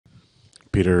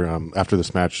Peter, after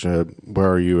this match, where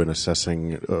are you in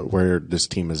assessing where this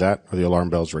team is at? Are the alarm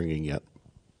bells ringing yet?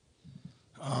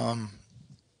 I'd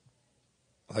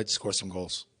like to score some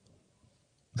goals.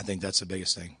 I think that's the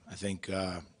biggest thing. I think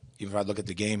even if I look at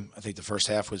the game, I think the first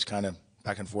half was kind of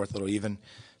back and forth, a little even.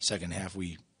 Second half,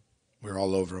 we were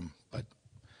all over them, but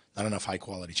not enough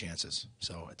high-quality chances.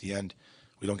 So at the end,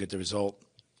 we don't get the result.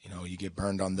 You know, you get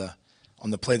burned on the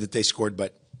play that they scored,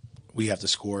 but we have to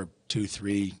score 2,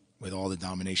 3 with all the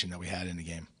domination that we had in the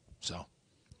game. So,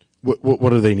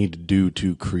 what do they need to do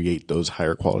to create those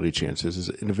higher quality chances? Is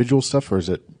it individual stuff, or is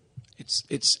it?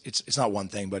 It's not one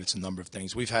thing, but it's a number of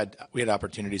things. We had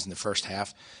opportunities in the first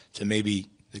half to maybe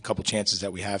a couple chances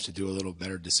that we have to do a little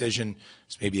better decision.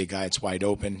 It's maybe a guy that's wide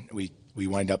open. We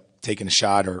wind up taking a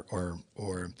shot or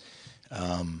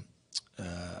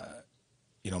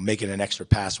making an extra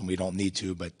pass when we don't need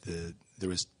to. But there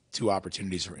was 2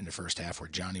 opportunities in the first half where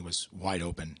Johnny was wide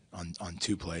open on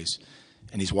 2 plays,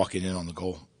 and he's walking in on the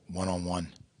goal one-on-1,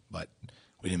 but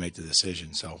we didn't make the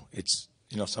decision. So it's,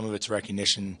 some of it's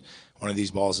recognition. One of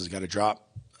these balls has got to drop,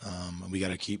 and we got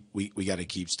to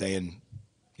keep staying,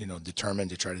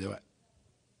 determined to try to do it.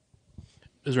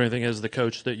 Is there anything as the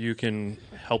coach that you can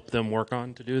help them work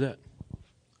on to do that?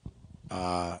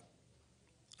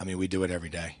 We do it every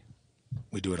day.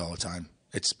 We do it all the time.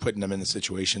 It's putting them in the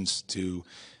situations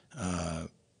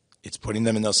it's putting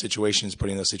them in those situations,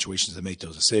 to make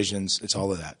those decisions. It's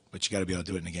all of that, but you got to be able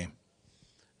to do it in the game.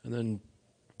 And then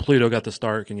Polito got the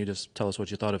start. Can you just tell us what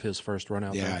you thought of his first run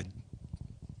out there? Yeah.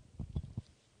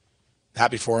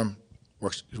 Happy for him.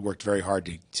 Worked very hard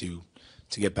to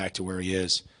get back to where he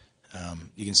is.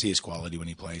 You can see his quality when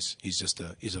he plays. He's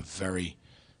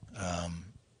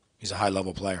a high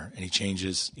level player, and he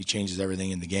changes everything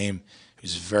in the game.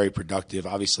 He's very productive.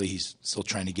 Obviously, he's still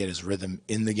trying to get his rhythm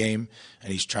in the game,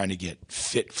 and he's trying to get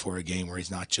fit for a game where he's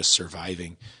not just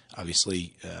surviving.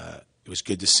 Obviously, it was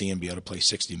good to see him be able to play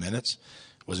 60 minutes.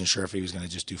 Wasn't sure if he was going to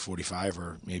just do 45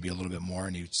 or maybe a little bit more,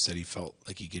 and he said he felt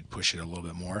like he could push it a little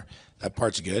bit more. That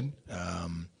part's good.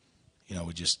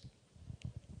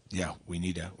 We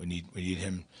need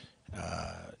him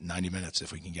 90 minutes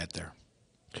if we can get there.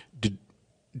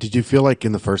 Did you feel like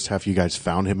in the first half you guys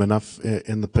found him enough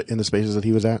in the spaces that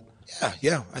he was at?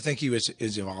 Yeah. I think he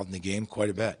is involved in the game quite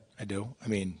a bit. I do.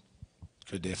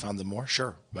 Could they have found him more?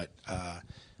 Sure, but I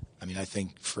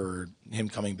think for him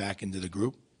coming back into the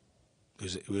group,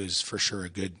 it was for sure a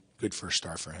good first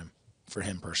start for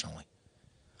him personally.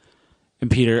 And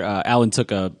Peter, Allen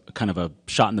took a kind of a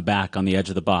shot in the back on the edge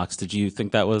of the box. Did you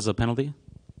think that was a penalty?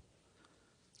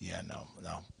 Yeah, no.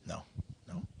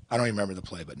 I don't even remember the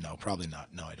play, but no, probably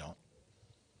not. No, I don't.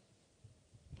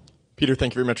 Peter,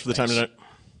 thank you very much for the time tonight.